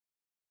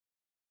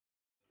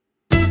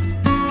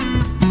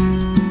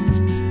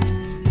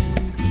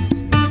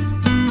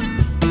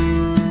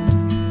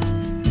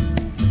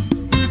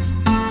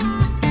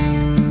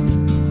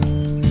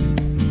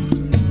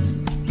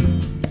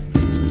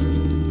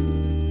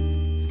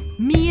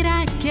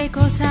qué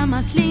cosa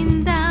más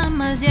linda,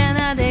 más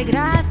llena de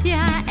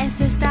gracia es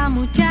esta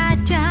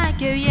muchacha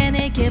que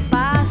viene, que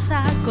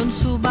pasa con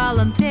su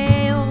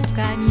balanceo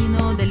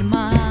camino del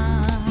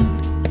mar.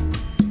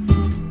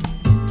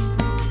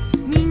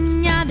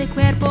 Niña de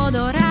cuerpo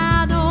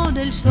dorado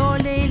del sol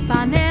de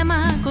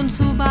Ipanema, con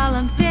su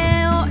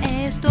balanceo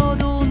es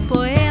todo un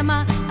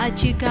poema, la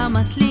chica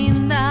más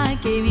linda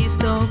que he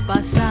visto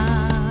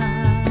pasar.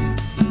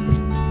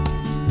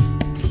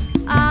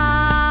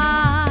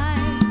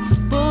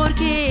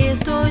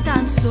 Estoy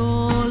tan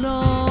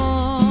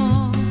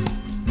solo,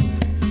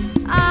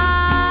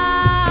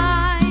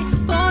 ay,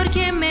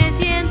 porque me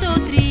siento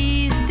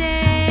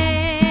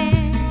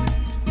triste,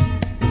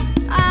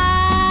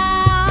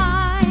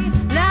 ay,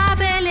 la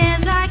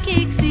belleza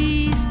que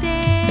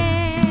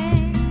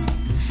existe,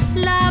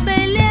 la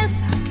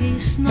belleza que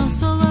es no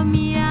solo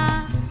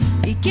mía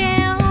y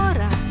que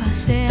ahora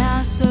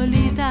pasea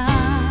solita.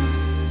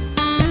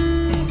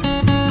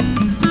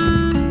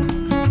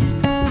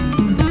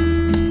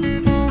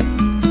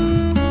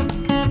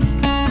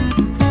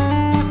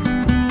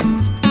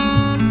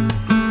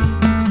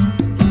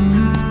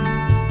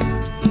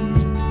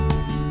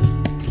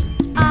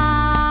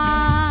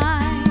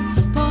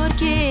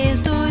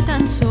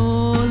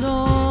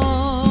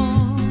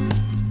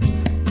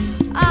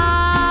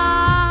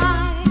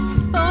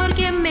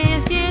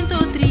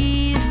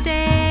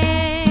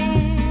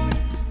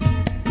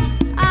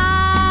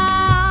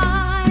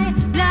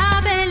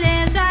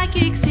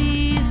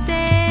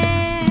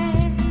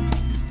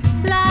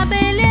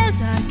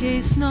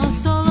 No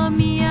solo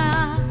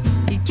mía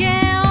y que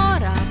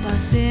ahora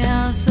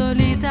pasea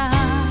solita.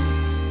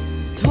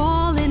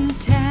 Tall and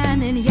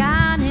tan and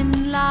young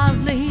and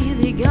lovely,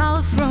 the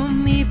girl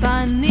from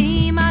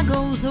Ipanema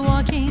goes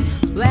walking.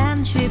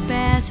 When she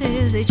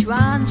passes, each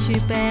one she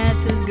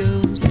passes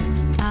goes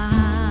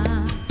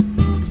ah.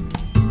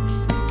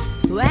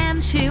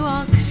 When she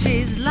walks,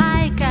 she's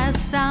like a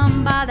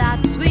samba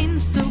that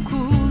swings so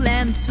cool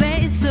and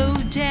sways so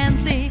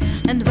gently.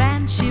 And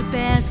when she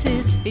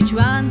passes, each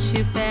one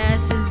she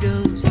passes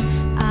goes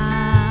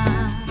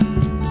ah.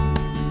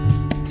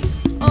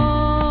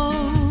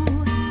 Oh,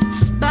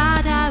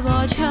 but I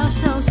watch her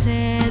so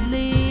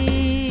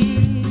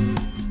sadly.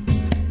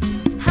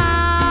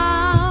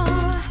 How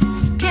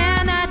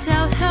can I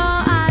tell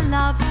her I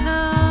love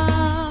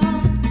her?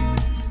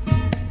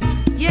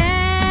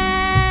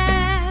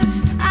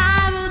 Yes,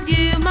 I would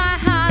give my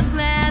heart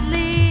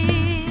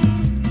gladly,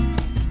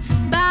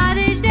 but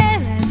each day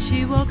when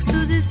she walks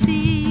to the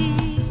sea,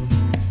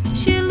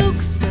 she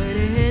looks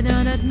straight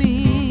down at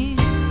me.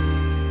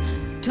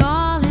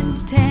 Tall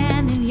and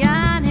tan and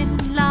young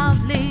and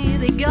lovely,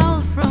 the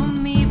girl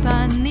from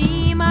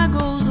Ipanema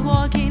goes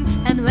walking.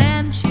 And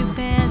when she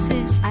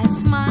passes, I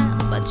smile,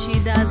 but she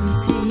doesn't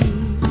see.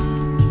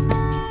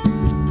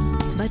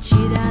 But she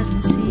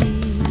doesn't see.